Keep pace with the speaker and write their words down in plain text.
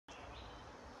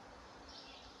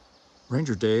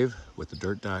Ranger Dave with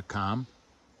thedirt.com.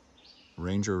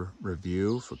 Ranger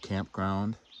review for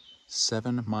Campground,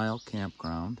 7 Mile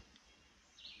Campground.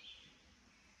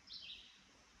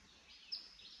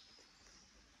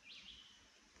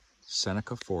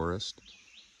 Seneca Forest.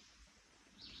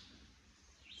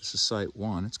 This is site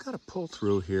 1. It's got a pull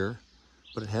through here,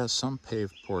 but it has some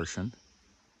paved portion.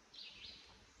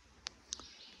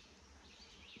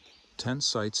 10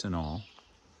 sites in all.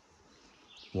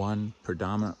 1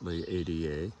 predominantly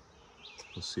ADA.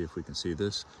 We'll see if we can see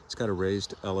this. It's got a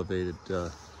raised, elevated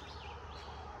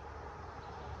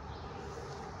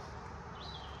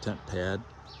tent pad.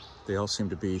 They all seem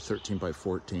to be 13 by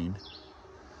 14.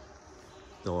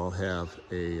 They'll all have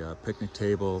a picnic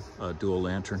table, a dual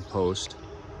lantern post.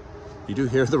 You do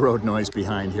hear the road noise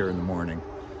behind here in the morning.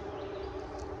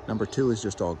 Number 2 is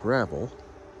just all gravel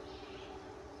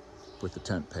with the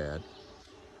tent pad.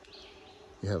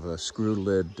 You have a screw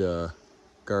lid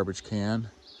garbage can,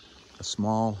 a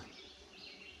small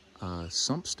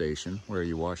sump station where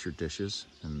you wash your dishes,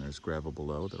 and there's gravel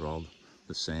below. They're all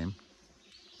the same.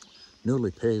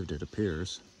 Newly paved, it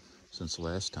appears, since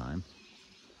last time.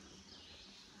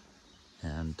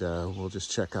 And we'll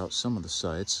just check out some of the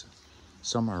sites.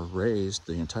 Some are raised.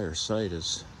 The entire site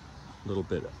is a little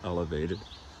bit elevated.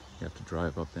 You have to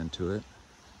drive up into it.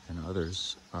 And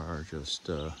others are just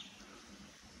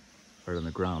right on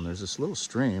the ground. There's this little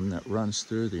stream that runs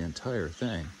through the entire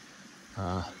thing.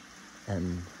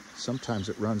 And sometimes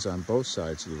it runs on both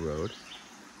sides of the road.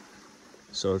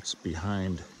 So it's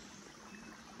behind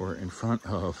or in front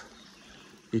of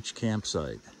each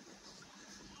campsite.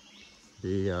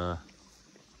 The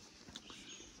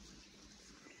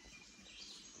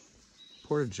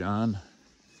Porta-John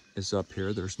is up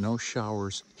here. There's no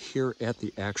showers here at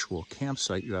the actual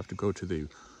campsite. You have to go to the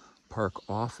park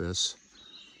office.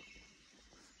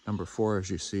 Number 4, as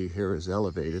you see here, is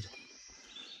elevated.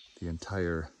 The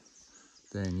entire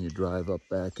thing, you drive up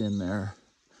back in there,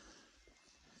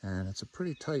 and it's a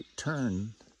pretty tight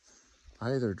turn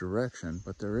either direction,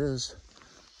 but there is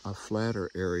a flatter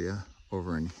area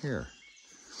over in here.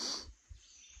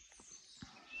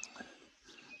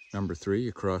 Number 3,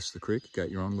 you cross the creek, you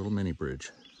got your own little mini bridge.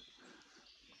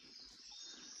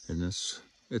 And this,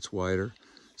 it's wider.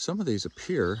 Some of these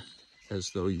appear as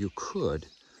though you could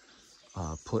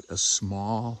put a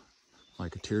small,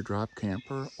 like a teardrop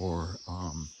camper or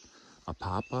a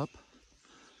pop-up.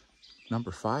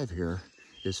 Number 5 here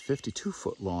is 52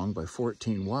 foot long by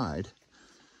 14 wide,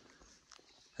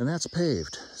 and that's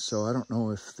paved. So I don't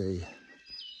know if they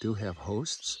do have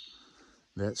hosts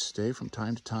that stay from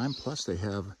time to time. Plus they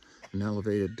have an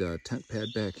elevated tent pad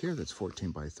back here that's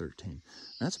 14 by 13.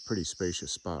 That's a pretty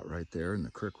spacious spot right there, and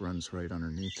the creek runs right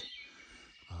underneath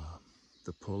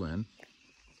the pull-in.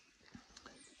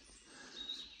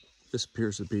 This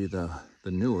appears to be the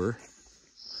newer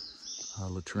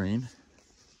latrine.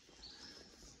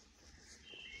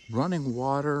 Running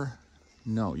water,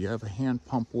 no. You have a hand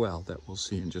pump well that we'll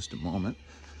see in just a moment,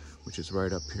 which is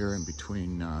right up here in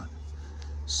between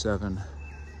 7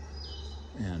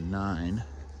 and 9.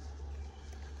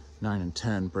 9 and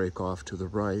 10 break off to the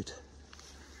right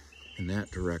in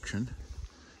that direction.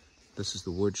 This is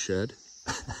the woodshed.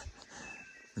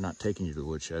 We're not taking you to the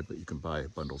woodshed, but you can buy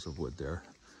bundles of wood there.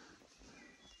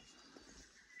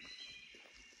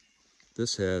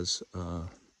 This has,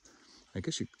 I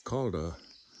guess you could call it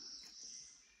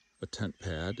a tent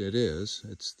pad. It is.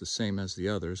 It's the same as the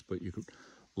others, but you could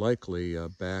likely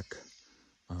back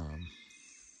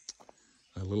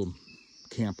a little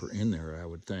camper in there, I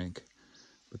would think.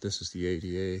 But this is the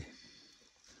ADA.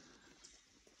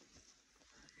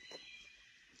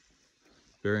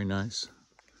 Very nice.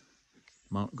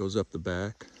 Mount goes up the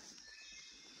back.